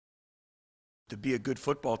to be a good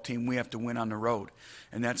football team, we have to win on the road,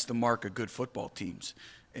 and that's the mark of good football teams.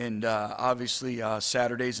 And obviously,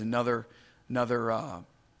 Saturday's another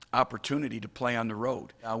opportunity to play on the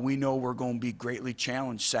road. We know we're going to be greatly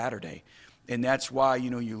challenged Saturday, and that's why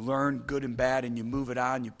you learn good and bad, and you move it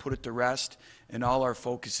on, you put it to rest, and all our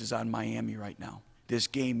focus is on Miami right now. This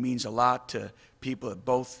game means a lot to people at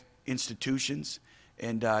both institutions,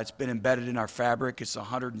 and it's been embedded in our fabric. It's the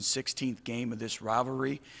 116th game of this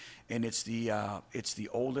rivalry, and it's the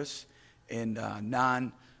oldest and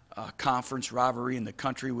non-conference rivalry in the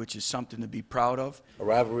country, which is something to be proud of. A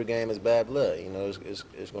rivalry game is bad blood.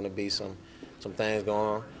 It's going to be some things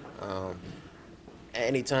going on.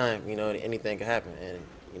 Anytime, anything can happen,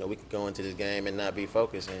 and we could go into this game and not be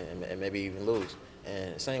focused and maybe even lose.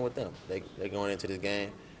 And same with them. They're going into this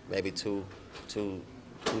game maybe too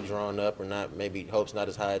drawn up, or not, maybe hopes not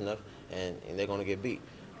as high enough, and they're going to get beat.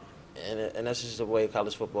 And that's just the way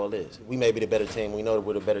college football is. We may be the better team. We know that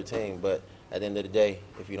we're the better team, but at the end of the day,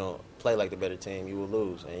 if you don't play like the better team, you will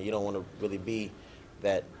lose. And you don't want to really be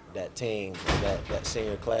that team, that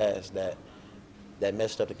senior class that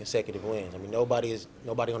messed up the consecutive wins. I mean, nobody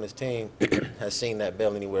on this team has seen that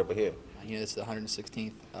bell anywhere but here. It's the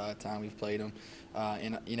 116th time we've played them,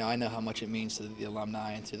 and I know how much it means to the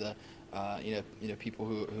alumni and to the people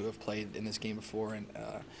who have played in this game before, and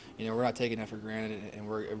we're not taking that for granted, and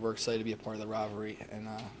we're excited to be a part of the rivalry, and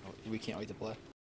we can't wait to play.